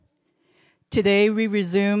Today we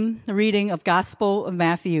resume the reading of Gospel of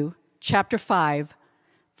Matthew, chapter 5,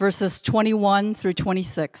 verses 21 through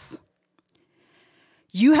 26.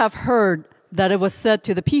 You have heard that it was said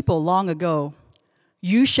to the people long ago,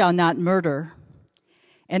 "You shall not murder,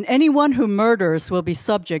 and anyone who murders will be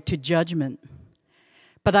subject to judgment.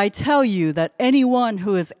 But I tell you that anyone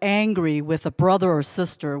who is angry with a brother or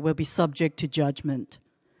sister will be subject to judgment.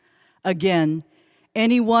 Again,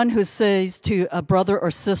 anyone who says to a brother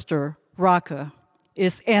or sister, 'Raca,'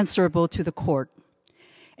 is answerable to the court.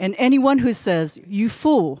 And anyone who says, 'You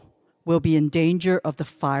fool,' will be in danger of the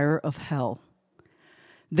fire of hell.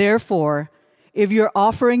 Therefore, if you're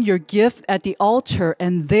offering your gift at the altar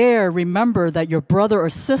and there remember that your brother or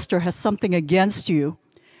sister has something against you,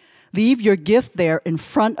 leave your gift there in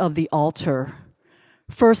front of the altar.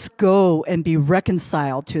 First go and be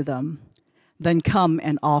reconciled to them, then come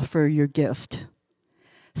and offer your gift.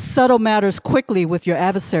 Settle matters quickly with your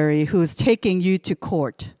adversary who is taking you to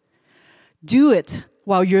court. Do it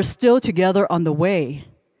while you're still together on the way,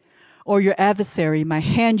 or your adversary might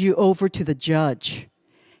hand you over to the judge,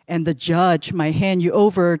 and the judge might hand you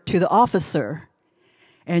over to the officer,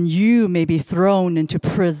 and you may be thrown into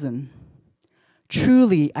prison.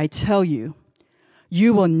 Truly, I tell you,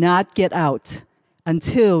 you will not get out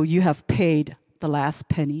until you have paid the last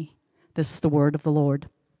penny." This is the word of the Lord.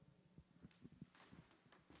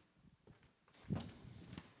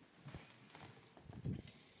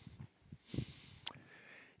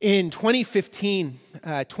 In 2015,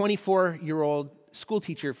 a 24-year-old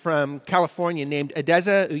schoolteacher from California named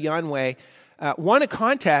Adeza Uyanwe won a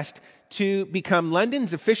contest to become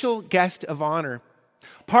London's official guest of honor.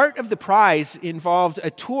 Part of the prize involved a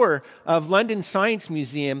tour of London Science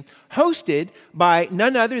Museum hosted by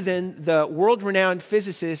none other than the world-renowned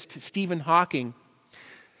physicist Stephen Hawking.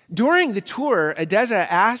 During the tour, Adeza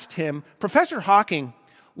asked him, "Professor Hawking,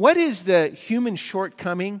 what is the human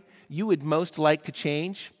shortcoming you would most like to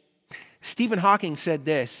change?" Stephen Hawking said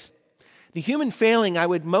this: "The human failing I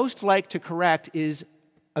would most like to correct is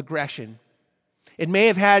aggression. It may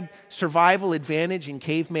have had survival advantage in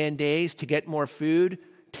caveman days to get more food,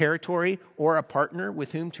 territory, or a partner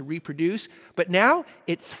with whom to reproduce, but now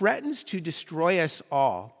it threatens to destroy us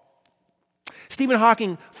all." Stephen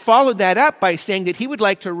Hawking followed that up by saying that he would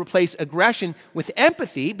like to replace aggression with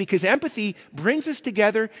empathy because empathy brings us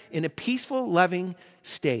together in a peaceful, loving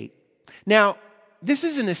state. Now, this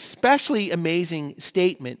is an especially amazing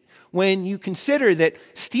statement when you consider that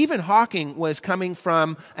Stephen Hawking was coming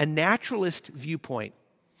from a naturalist viewpoint.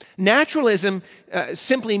 Naturalism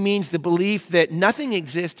simply means the belief that nothing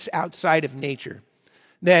exists outside of nature,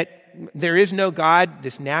 that there is no God,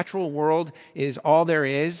 this natural world is all there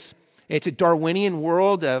is. It's a Darwinian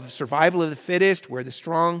world of survival of the fittest, where the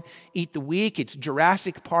strong eat the weak. It's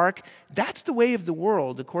Jurassic Park. That's the way of the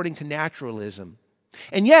world, according to naturalism.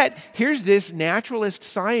 And yet, here's this naturalist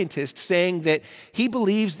scientist saying that he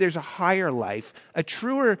believes there's a higher life, a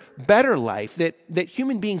truer, better life that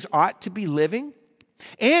human beings ought to be living.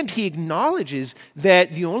 And he acknowledges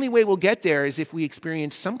that the only way we'll get there is if we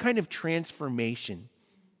experience some kind of transformation.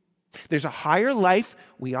 There's a higher life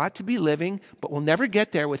we ought to be living, but we'll never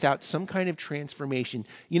get there without some kind of transformation.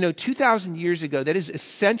 2,000 years ago, that is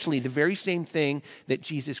essentially the very same thing that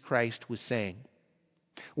Jesus Christ was saying.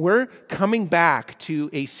 We're coming back to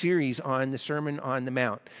a series on the Sermon on the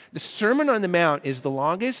Mount. The Sermon on the Mount is the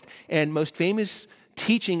longest and most famous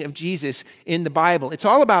teaching of Jesus in the Bible. It's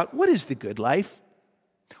all about what is the good life?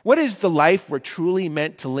 What is the life we're truly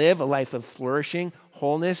meant to live, a life of flourishing,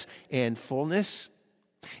 wholeness, and fullness?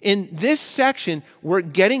 In this section, we're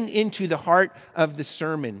getting into the heart of the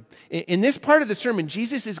sermon. In this part of the sermon,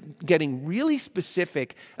 Jesus is getting really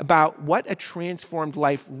specific about what a transformed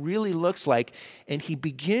life really looks like, and he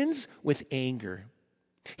begins with anger.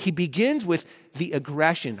 He begins with the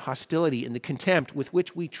aggression, hostility, and the contempt with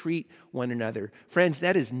which we treat one another. Friends,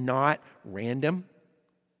 that is not random.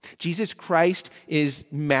 Jesus Christ is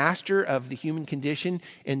master of the human condition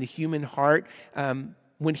and the human heart.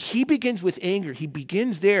 When he begins with anger, he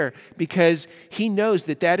begins there because he knows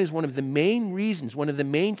that that is one of the main reasons, one of the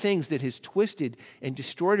main things that has twisted and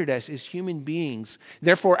distorted us as human beings.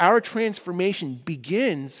 Therefore, our transformation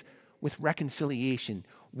begins with reconciliation.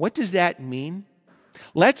 What does that mean?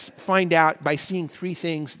 Let's find out by seeing three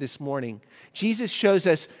things this morning. Jesus shows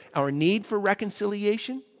us our need for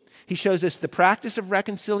reconciliation. He shows us the practice of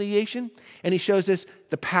reconciliation, and he shows us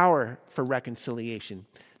the power for reconciliation.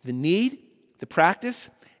 The need, the practice,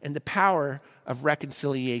 and the power of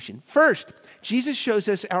reconciliation. First, Jesus shows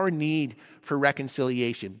us our need for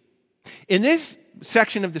reconciliation. In this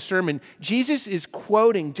section of the sermon, Jesus is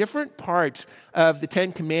quoting different parts of the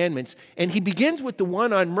Ten Commandments, and he begins with the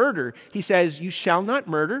one on murder. He says, "You shall not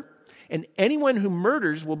murder, and anyone who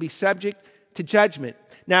murders will be subject to judgment."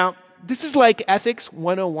 Now, this is like Ethics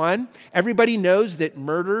 101. Everybody knows that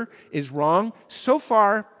murder is wrong. So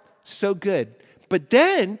far, so good. But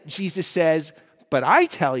then Jesus says, "But I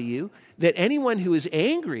tell you that anyone who is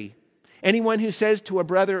angry, anyone who says to a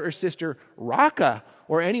brother or sister, 'Raka,'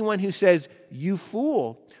 or anyone who says, 'You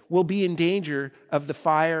fool,' will be in danger of the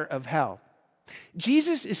fire of hell."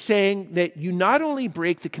 Jesus is saying that you not only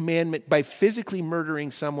break the commandment by physically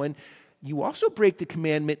murdering someone, you also break the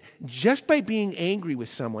commandment just by being angry with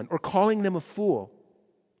someone or calling them a fool.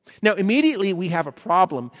 Now, immediately we have a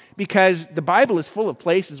problem because the Bible is full of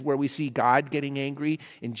places where we see God getting angry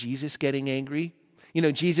and Jesus getting angry.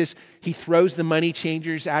 Jesus, he throws the money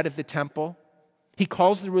changers out of the temple. He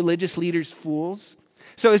calls the religious leaders fools.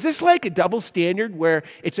 So is this like a double standard where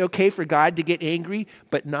it's okay for God to get angry,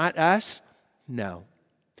 but not us? No.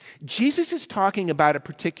 Jesus is talking about a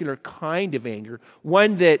particular kind of anger,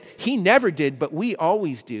 one that he never did, but we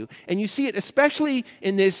always do. And you see it especially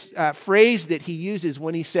in this phrase that he uses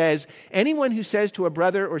when he says, anyone who says to a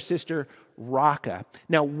brother or sister, "Raka."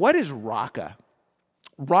 Now, what is Raka?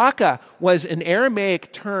 Raka was an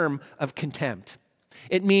Aramaic term of contempt.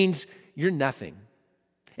 It means you're nothing.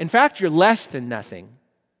 In fact, you're less than nothing.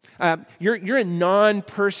 You're a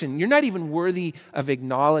non-person. You're not even worthy of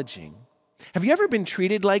acknowledging. Have you ever been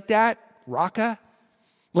treated like that, Raka?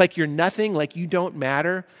 Like you're nothing, like you don't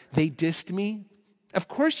matter? They dissed me? Of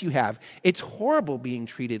course you have. It's horrible being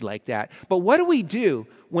treated like that. But what do we do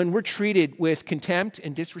when we're treated with contempt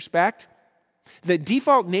and disrespect? The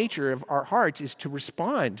default nature of our hearts is to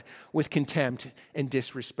respond with contempt and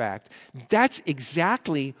disrespect. That's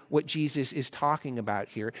exactly what Jesus is talking about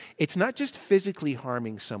here. It's not just physically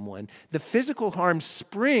harming someone. The physical harm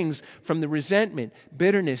springs from the resentment,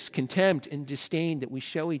 bitterness, contempt, and disdain that we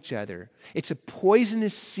show each other. It's a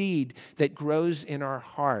poisonous seed that grows in our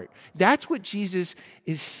heart. That's what Jesus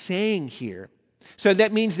is saying here. So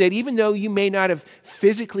that means that even though you may not have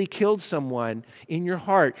physically killed someone, in your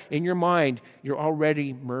heart, in your mind, you're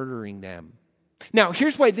already murdering them. Now,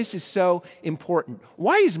 here's why this is so important.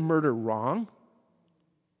 Why is murder wrong?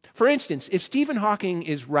 For instance, if Stephen Hawking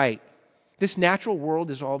is right, this natural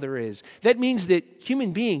world is all there is. That means that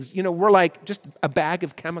human beings, we're like just a bag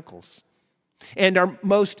of chemicals. And our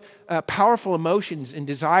most powerful emotions and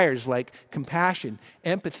desires like compassion,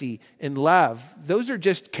 empathy, and love, those are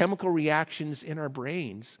just chemical reactions in our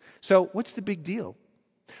brains. So what's the big deal?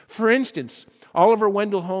 For instance, Oliver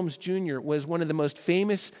Wendell Holmes Jr. was one of the most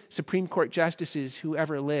famous Supreme Court justices who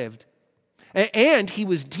ever lived. And he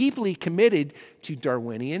was deeply committed to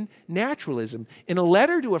Darwinian naturalism. In a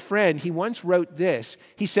letter to a friend, he once wrote this.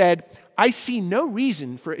 He said, "I see no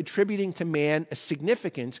reason for attributing to man a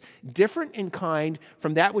significance different in kind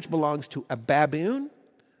from that which belongs to a baboon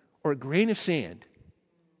or a grain of sand."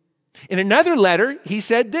 In another letter, he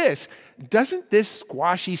said this, "Doesn't this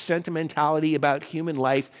squashy sentimentality about human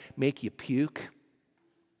life make you puke?"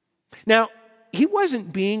 Now, he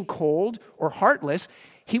wasn't being cold or heartless.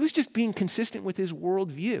 He was just being consistent with his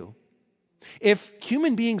worldview. If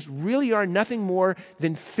human beings really are nothing more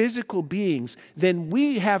than physical beings, then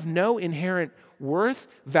we have no inherent worth,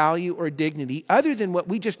 value, or dignity other than what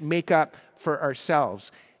we just make up for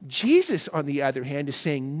ourselves. Jesus, on the other hand, is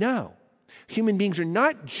saying no. Human beings are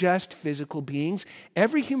not just physical beings.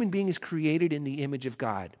 Every human being is created in the image of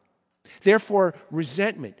God. Therefore,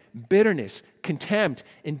 resentment, bitterness, contempt,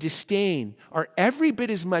 and disdain are every bit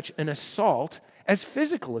as much an assault as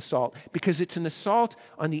physical assault, because it's an assault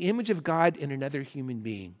on the image of God in another human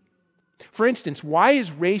being. For instance, why is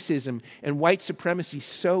racism and white supremacy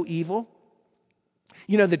so evil?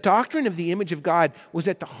 The doctrine of the image of God was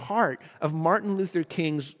at the heart of Martin Luther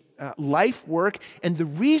King's life work and the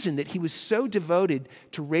reason that he was so devoted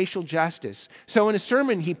to racial justice. So in a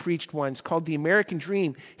sermon he preached once called The American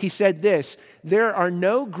Dream, he said this, "There are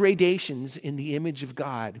no gradations in the image of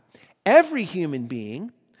God. Every human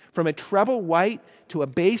being, from a treble white to a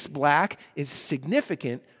base black, is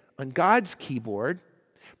significant on God's keyboard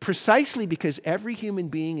precisely because every human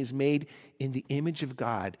being is made in the image of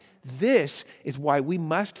God. This is why we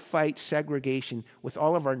must fight segregation with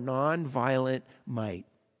all of our nonviolent might."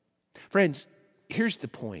 Friends, here's the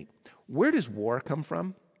point. Where does war come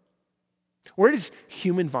from? Where does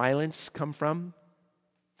human violence come from?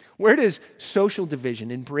 Where does social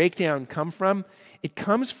division and breakdown come from? It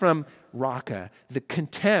comes from Raka, the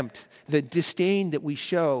contempt, the disdain that we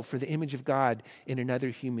show for the image of God in another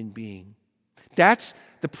human being. That's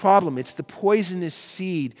the problem. It's the poisonous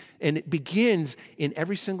seed, and it begins in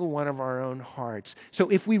every single one of our own hearts. So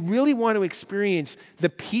if we really want to experience the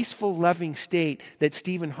peaceful, loving state that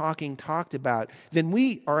Stephen Hawking talked about, then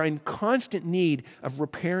we are in constant need of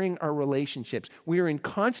repairing our relationships. We are in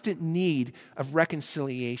constant need of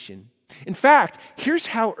reconciliation. In fact, here's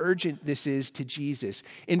how urgent this is to Jesus.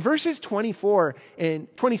 In verses 23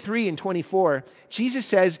 and 24, Jesus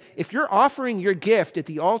says, if you're offering your gift at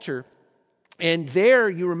the altar, and there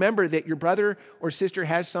you remember that your brother or sister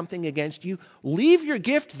has something against you, leave your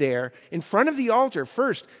gift there in front of the altar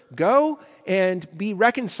first. Go and be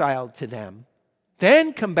reconciled to them.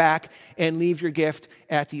 Then come back and leave your gift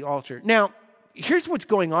at the altar. Now, here's what's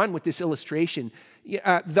going on with this illustration.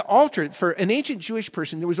 The altar, for an ancient Jewish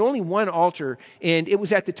person, there was only one altar, and it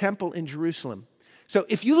was at the temple in Jerusalem. So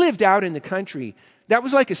if you lived out in the country, that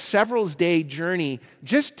was like a several-day journey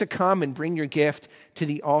just to come and bring your gift to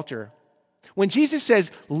the altar. When Jesus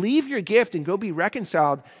says, leave your gift and go be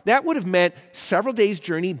reconciled, that would have meant several days'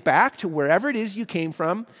 journey back to wherever it is you came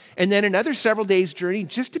from, and then another several days' journey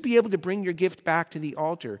just to be able to bring your gift back to the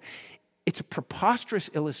altar. It's a preposterous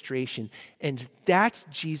illustration, and that's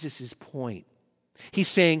Jesus' point. He's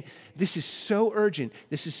saying, this is so urgent,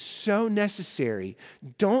 this is so necessary.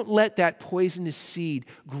 Don't let that poisonous seed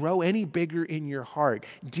grow any bigger in your heart.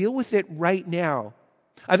 Deal with it right now.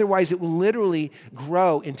 Otherwise, it will literally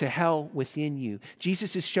grow into hell within you.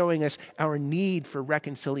 Jesus is showing us our need for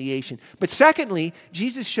reconciliation. But secondly,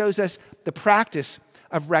 Jesus shows us the practice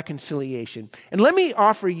of reconciliation. And let me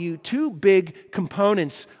offer you two big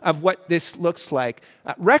components of what this looks like.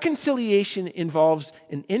 Reconciliation involves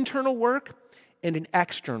an internal work and an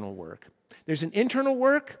external work. There's an internal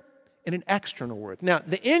work and an external work. Now,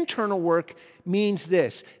 the internal work means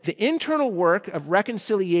this. The internal work of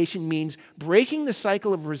reconciliation means breaking the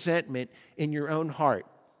cycle of resentment in your own heart.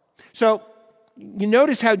 So, you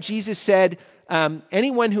notice how Jesus said,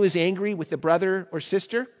 anyone who is angry with a brother or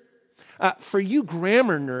sister? For you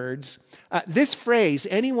grammar nerds, this phrase,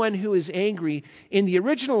 anyone who is angry, in the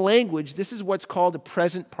original language, this is what's called a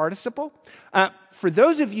present participle. For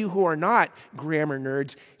those of you who are not grammar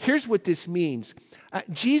nerds, here's what this means.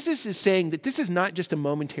 Jesus is saying that this is not just a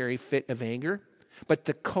momentary fit of anger, but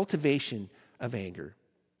the cultivation of anger.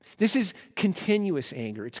 This is continuous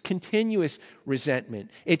anger. It's continuous resentment.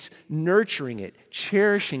 It's nurturing it,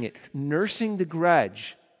 cherishing it, nursing the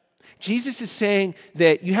grudge. Jesus is saying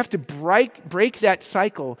that you have to break that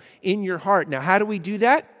cycle in your heart. Now, how do we do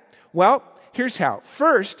that? Well, here's how.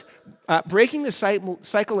 First, breaking the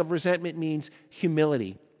cycle of resentment means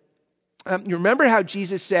humility. You remember how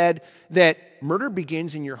Jesus said that murder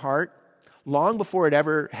begins in your heart long before it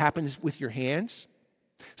ever happens with your hands?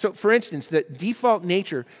 So, for instance, the default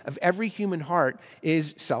nature of every human heart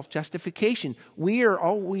is self-justification. We are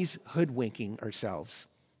always hoodwinking ourselves.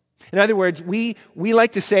 In other words, we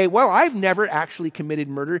like to say, well, I've never actually committed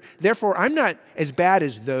murder, therefore I'm not as bad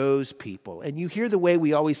as those people. And you hear the way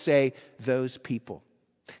we always say, those people.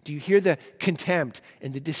 Do you hear the contempt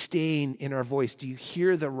and the disdain in our voice? Do you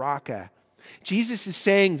hear the raka? Jesus is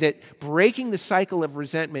saying that breaking the cycle of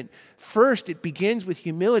resentment, first, it begins with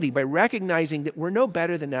humility by recognizing that we're no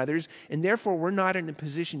better than others, and therefore we're not in a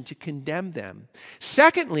position to condemn them.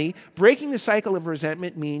 Secondly, breaking the cycle of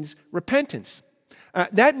resentment means repentance.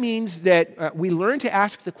 That means that we learn to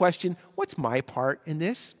ask the question, what's my part in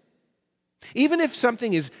this? Even if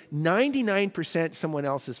something is 99% someone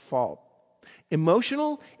else's fault.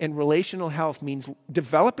 Emotional and relational health means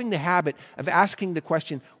developing the habit of asking the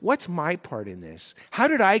question, what's my part in this? How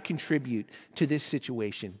did I contribute to this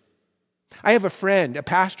situation? I have a friend, a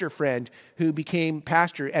pastor friend, who became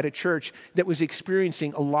pastor at a church that was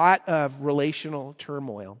experiencing a lot of relational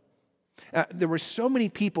turmoil. There were so many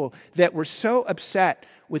people that were so upset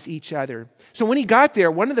with each other. So when he got there,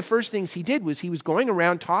 one of the first things he did was he was going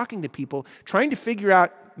around talking to people, trying to figure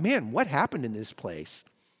out, man, what happened in this place?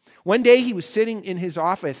 One day he was sitting in his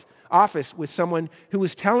office with someone who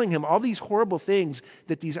was telling him all these horrible things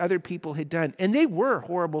that these other people had done. And they were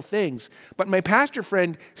horrible things. But my pastor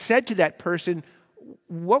friend said to that person,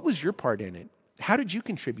 what was your part in it? How did you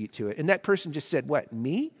contribute to it? And that person just said, what,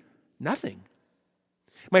 me? Nothing.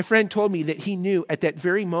 My friend told me that he knew at that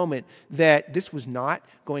very moment that this was not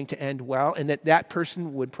going to end well and that that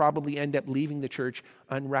person would probably end up leaving the church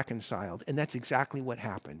unreconciled. And that's exactly what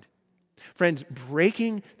happened. Friends,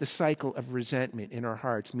 breaking the cycle of resentment in our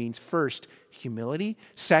hearts means first, humility.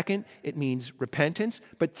 Second, it means repentance.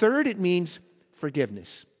 But third, it means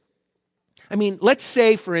forgiveness. I mean, let's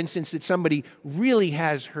say, for instance, that somebody really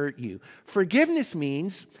has hurt you. Forgiveness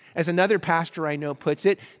means, as another pastor I know puts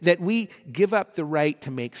it, that we give up the right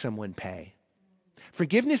to make someone pay.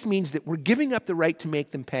 Forgiveness means that we're giving up the right to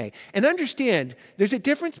make them pay. And understand, there's a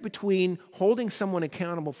difference between holding someone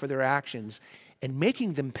accountable for their actions and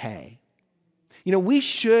making them pay. We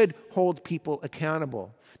should hold people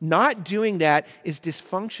accountable. Not doing that is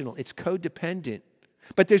dysfunctional. It's codependent.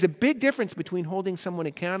 But there's a big difference between holding someone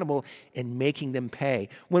accountable and making them pay.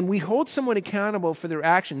 When we hold someone accountable for their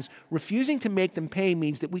actions, refusing to make them pay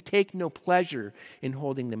means that we take no pleasure in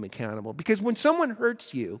holding them accountable. Because when someone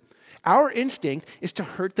hurts you, our instinct is to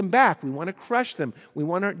hurt them back. We want to crush them. We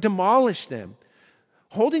want to demolish them.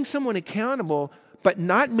 Holding someone accountable but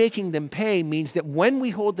not making them pay means that when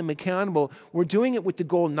we hold them accountable, we're doing it with the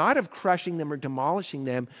goal not of crushing them or demolishing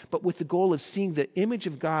them, but with the goal of seeing the image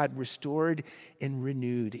of God restored and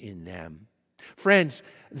renewed in them. Friends,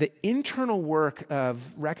 the internal work of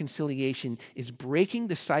reconciliation is breaking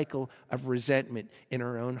the cycle of resentment in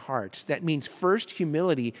our own hearts. That means first,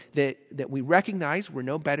 humility, that we recognize we're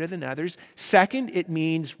no better than others. Second, it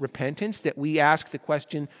means repentance, that we ask the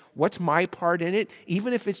question, what's my part in it,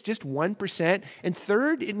 even if it's just 1%? And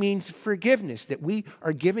third, it means forgiveness, that we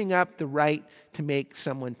are giving up the right to make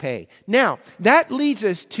someone pay. Now, that leads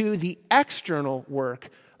us to the external work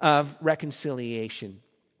of reconciliation.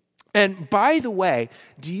 And by the way,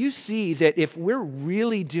 do you see that if we're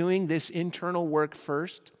really doing this internal work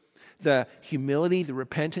first, the humility, the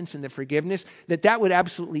repentance, and the forgiveness, that would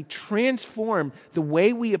absolutely transform the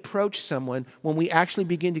way we approach someone when we actually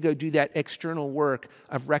begin to go do that external work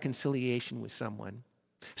of reconciliation with someone.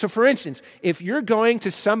 So for instance, if you're going to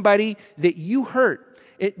somebody that you hurt,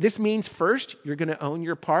 this means first, you're going to own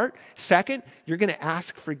your part. Second, you're going to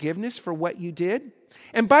ask forgiveness for what you did.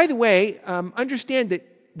 And by the way, understand that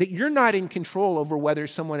you're not in control over whether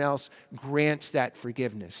someone else grants that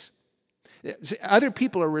forgiveness. Other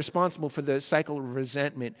people are responsible for the cycle of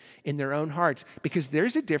resentment in their own hearts because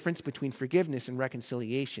there's a difference between forgiveness and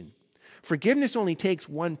reconciliation. Forgiveness only takes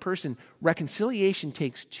one person. Reconciliation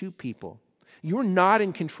takes two people. You're not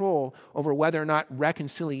in control over whether or not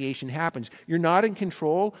reconciliation happens. You're not in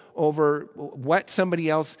control over what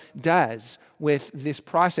somebody else does with this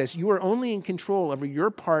process. You are only in control over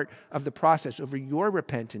your part of the process, over your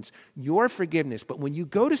repentance, your forgiveness. But when you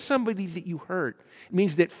go to somebody that you hurt, it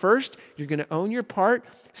means that first, you're going to own your part,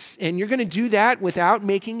 and you're going to do that without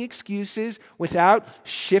making excuses, without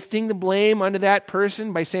shifting the blame onto that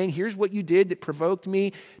person by saying, here's what you did that provoked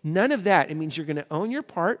me. None of that. It means you're going to own your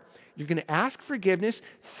part. You're going to ask forgiveness.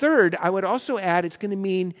 Third, I would also add, it's going to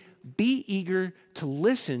mean be eager to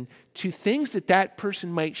listen to things that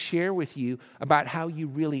person might share with you about how you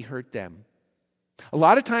really hurt them. A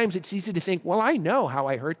lot of times it's easy to think, well, I know how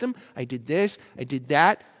I hurt them. I did this, I did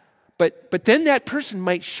that. But then that person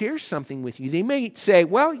might share something with you. They may say,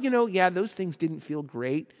 well, yeah, those things didn't feel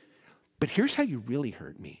great, but here's how you really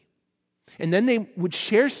hurt me. And then they would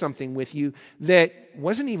share something with you that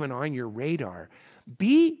wasn't even on your radar.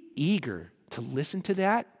 Be eager to listen to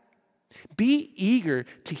that. Be eager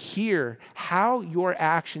to hear how your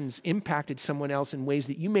actions impacted someone else in ways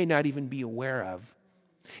that you may not even be aware of.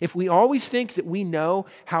 If we always think that we know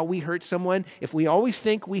how we hurt someone, if we always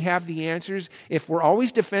think we have the answers, if we're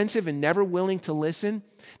always defensive and never willing to listen,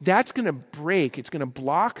 that's going to break. It's going to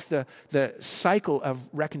block the cycle of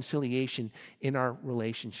reconciliation in our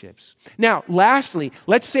relationships. Now, lastly,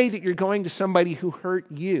 let's say that you're going to somebody who hurt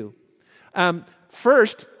you.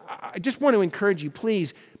 First, I just want to encourage you,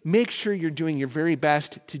 please, make sure you're doing your very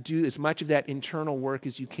best to do as much of that internal work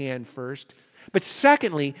as you can first. But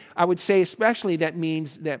secondly, I would say especially that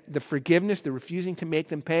means that the forgiveness, the refusing to make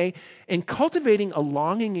them pay, and cultivating a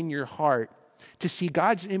longing in your heart to see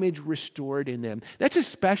God's image restored in them. That's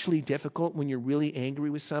especially difficult when you're really angry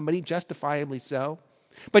with somebody, justifiably so.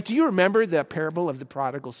 But do you remember the parable of the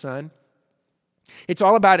prodigal son? It's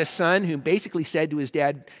all about a son who basically said to his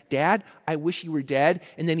dad, "Dad, I wish you were dead."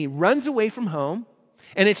 And then he runs away from home.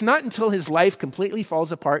 And it's not until his life completely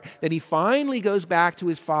falls apart that he finally goes back to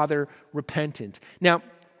his father repentant. Now,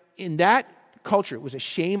 in that culture, it was a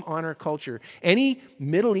shame-honor culture. Any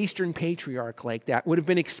Middle Eastern patriarch like that would have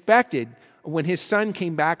been expected when his son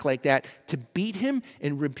came back like that to beat him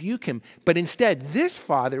and rebuke him. But instead, this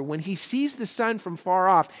father, when he sees the son from far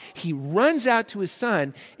off, he runs out to his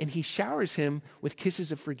son and he showers him with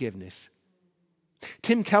kisses of forgiveness.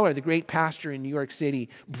 Tim Keller, the great pastor in New York City,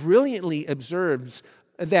 brilliantly observes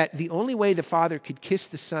that the only way the father could kiss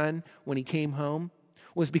the son when he came home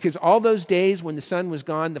was because all those days when the son was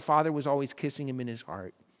gone, the father was always kissing him in his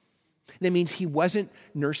heart. That means he wasn't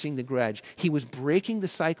nursing the grudge. He was breaking the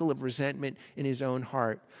cycle of resentment in his own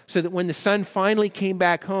heart, so that when the son finally came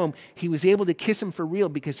back home, he was able to kiss him for real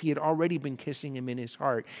because he had already been kissing him in his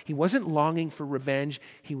heart. He wasn't longing for revenge.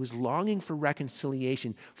 He was longing for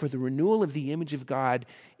reconciliation, for the renewal of the image of God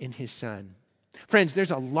in his son. Friends,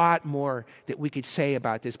 there's a lot more that we could say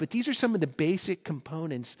about this, but these are some of the basic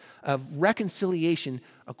components of reconciliation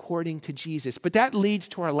according to Jesus. But that leads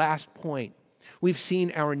to our last point. We've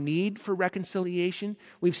seen our need for reconciliation.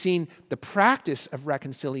 We've seen the practice of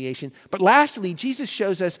reconciliation. But lastly, Jesus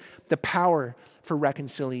shows us the power for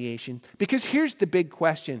reconciliation. Because here's the big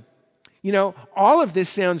question. You know, all of this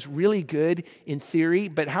sounds really good in theory,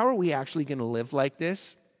 but how are we actually going to live like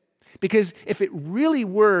this? Because if it really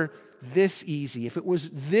were this easy, if it was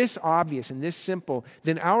this obvious and this simple,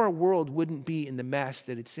 then our world wouldn't be in the mess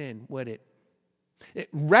that it's in, would it?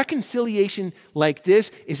 Reconciliation like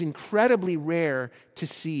this is incredibly rare to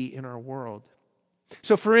see in our world.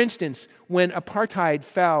 So, for instance, when apartheid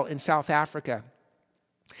fell in South Africa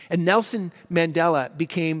and Nelson Mandela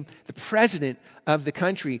became the president of the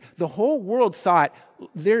country, the whole world thought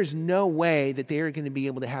there's no way that they are going to be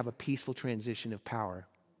able to have a peaceful transition of power.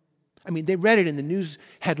 I mean, they read it in the news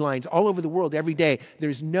headlines all over the world every day.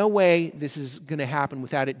 There's no way this is going to happen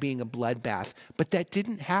without it being a bloodbath. But that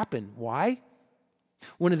didn't happen. Why?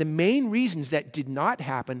 One of the main reasons that did not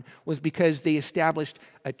happen was because they established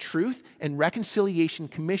a Truth and Reconciliation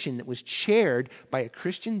Commission that was chaired by a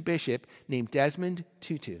Christian bishop named Desmond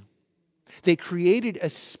Tutu. They created a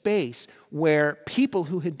space where people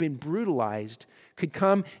who had been brutalized could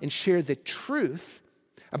come and share the truth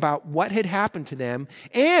about what had happened to them,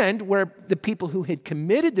 and where the people who had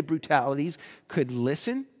committed the brutalities could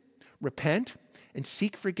listen, repent, and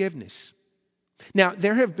seek forgiveness. Now,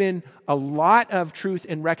 there have been a lot of truth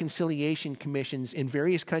and reconciliation commissions in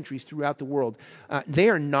various countries throughout the world. They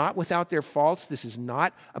are not without their faults. This is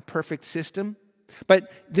not a perfect system.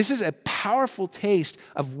 But this is a powerful taste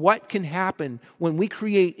of what can happen when we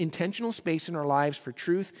create intentional space in our lives for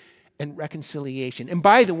truth and reconciliation. And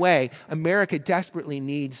by the way, America desperately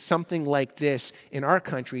needs something like this in our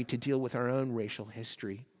country to deal with our own racial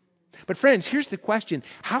history. But friends, here's the question.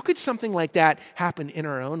 How could something like that happen in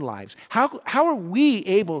our own lives? How are we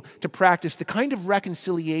able to practice the kind of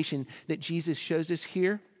reconciliation that Jesus shows us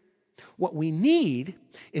here? What we need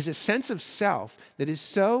is a sense of self that is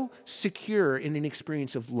so secure in an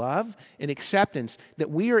experience of love and acceptance that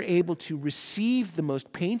we are able to receive the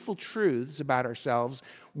most painful truths about ourselves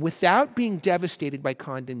without being devastated by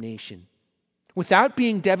condemnation, without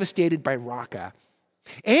being devastated by raca,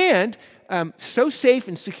 and so safe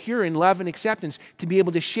and secure in love and acceptance to be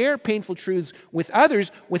able to share painful truths with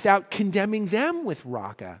others without condemning them with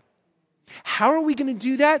raca. How are we going to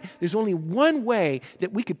do that? There's only one way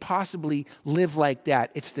that we could possibly live like that.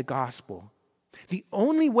 It's the gospel. The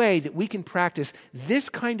only way that we can practice this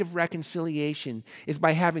kind of reconciliation is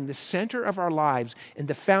by having the center of our lives and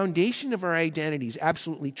the foundation of our identities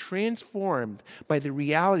absolutely transformed by the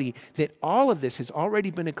reality that all of this has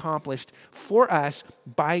already been accomplished for us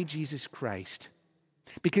by Jesus Christ.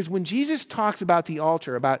 Because when Jesus talks about the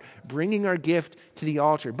altar, about bringing our gift to the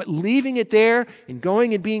altar, but leaving it there and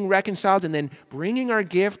going and being reconciled and then bringing our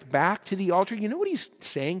gift back to the altar, you know what he's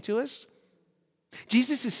saying to us?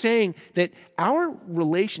 Jesus is saying that our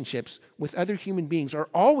relationships with other human beings are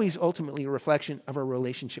always ultimately a reflection of our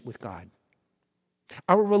relationship with God.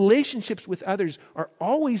 Our relationships with others are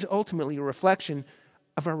always ultimately a reflection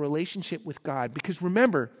of our relationship with God. Because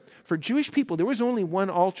remember, for Jewish people, there was only one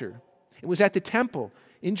altar. It was at the temple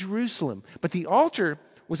in Jerusalem. But the altar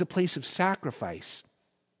was a place of sacrifice.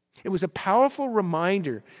 It was a powerful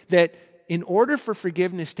reminder that in order for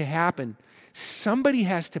forgiveness to happen, somebody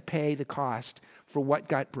has to pay the cost for what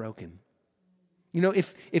got broken. You know,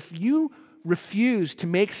 if you refuse to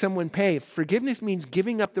make someone pay, forgiveness means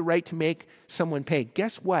giving up the right to make someone pay.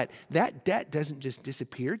 Guess what? That debt doesn't just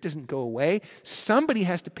disappear. It doesn't go away. Somebody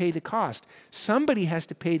has to pay the cost. Somebody has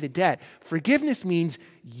to pay the debt. Forgiveness means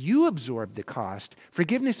you absorb the cost.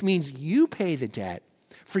 Forgiveness means you pay the debt.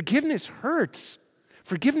 Forgiveness hurts.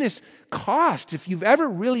 Forgiveness costs. If you've ever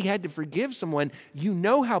really had to forgive someone, you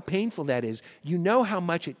know how painful that is. You know how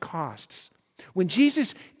much it costs. When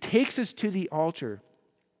Jesus takes us to the altar,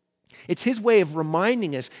 it's his way of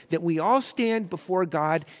reminding us that we all stand before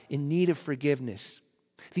God in need of forgiveness.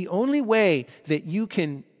 The only way that you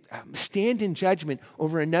can stand in judgment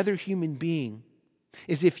over another human being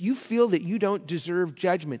is if you feel that you don't deserve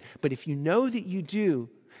judgment. But if you know that you do,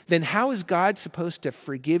 then how is God supposed to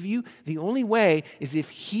forgive you? The only way is if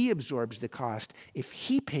he absorbs the cost, if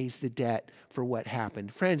he pays the debt for what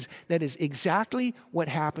happened. Friends, that is exactly what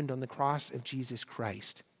happened on the cross of Jesus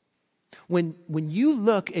Christ. When you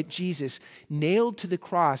look at Jesus nailed to the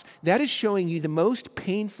cross, that is showing you the most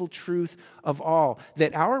painful truth of all,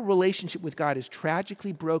 that our relationship with God is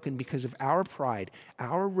tragically broken because of our pride,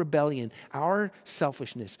 our rebellion, our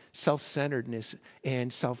selfishness, self-centeredness,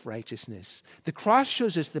 and self-righteousness. The cross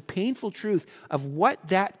shows us the painful truth of what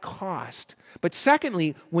that cost. But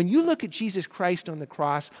secondly, when you look at Jesus Christ on the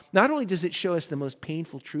cross, not only does it show us the most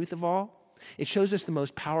painful truth of all, it shows us the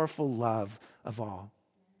most powerful love of all.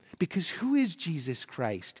 Because who is Jesus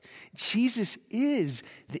Christ? Jesus is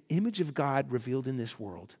the image of God revealed in this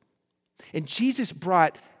world. And Jesus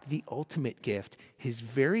brought the ultimate gift, his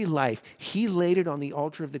very life. He laid it on the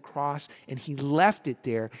altar of the cross, and he left it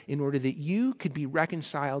there in order that you could be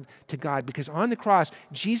reconciled to God. Because on the cross,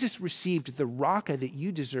 Jesus received the raka that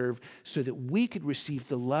you deserve so that we could receive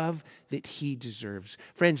the love that he deserves.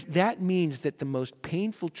 Friends, that means that the most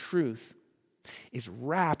painful truth is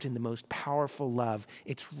wrapped in the most powerful love.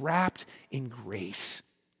 It's wrapped in grace.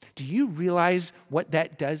 Do you realize what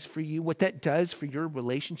that does for you, what that does for your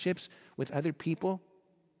relationships with other people?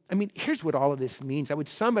 I mean, here's what all of this means. I would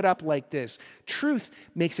sum it up like this. Truth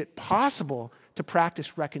makes it possible to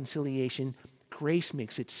practice reconciliation. Grace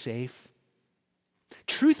makes it safe.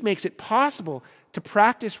 Truth makes it possible to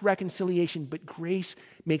practice reconciliation, but grace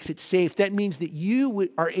makes it safe. That means that you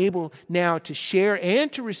are able now to share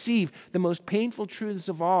and to receive the most painful truths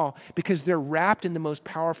of all because they're wrapped in the most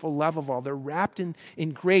powerful love of all. They're wrapped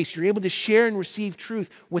in grace. You're able to share and receive truth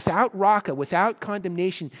without raka, without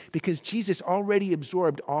condemnation, because Jesus already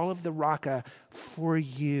absorbed all of the raka for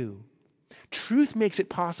you. Truth makes it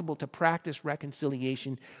possible to practice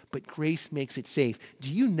reconciliation, but grace makes it safe.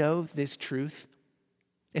 Do you know this truth?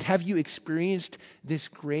 And have you experienced this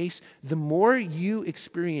grace? The more you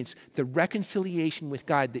experience the reconciliation with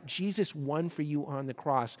God that Jesus won for you on the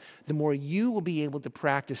cross, the more you will be able to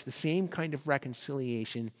practice the same kind of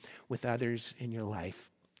reconciliation with others in your life.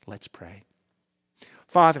 Let's pray.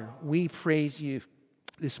 Father, we praise you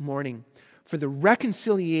this morning for the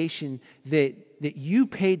reconciliation that you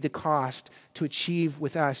paid the cost to achieve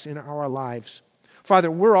with us in our lives. Father,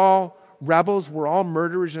 we're all rebels, we're all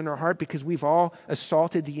murderers in our heart because we've all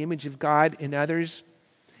assaulted the image of God in others.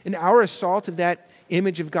 And our assault of that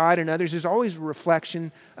image of God in others is always a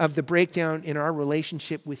reflection of the breakdown in our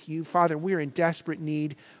relationship with you. Father, we're in desperate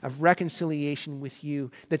need of reconciliation with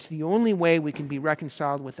you. That's the only way we can be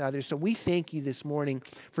reconciled with others. So we thank you this morning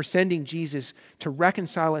for sending Jesus to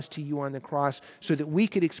reconcile us to you on the cross so that we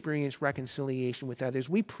could experience reconciliation with others.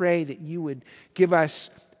 We pray that you would give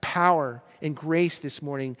us power and grace this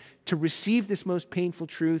morning to receive this most painful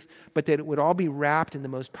truth, but that it would all be wrapped in the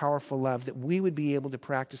most powerful love, that we would be able to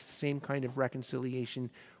practice the same kind of reconciliation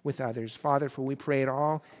with others. Father, for we pray it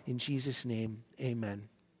all in Jesus' name. Amen.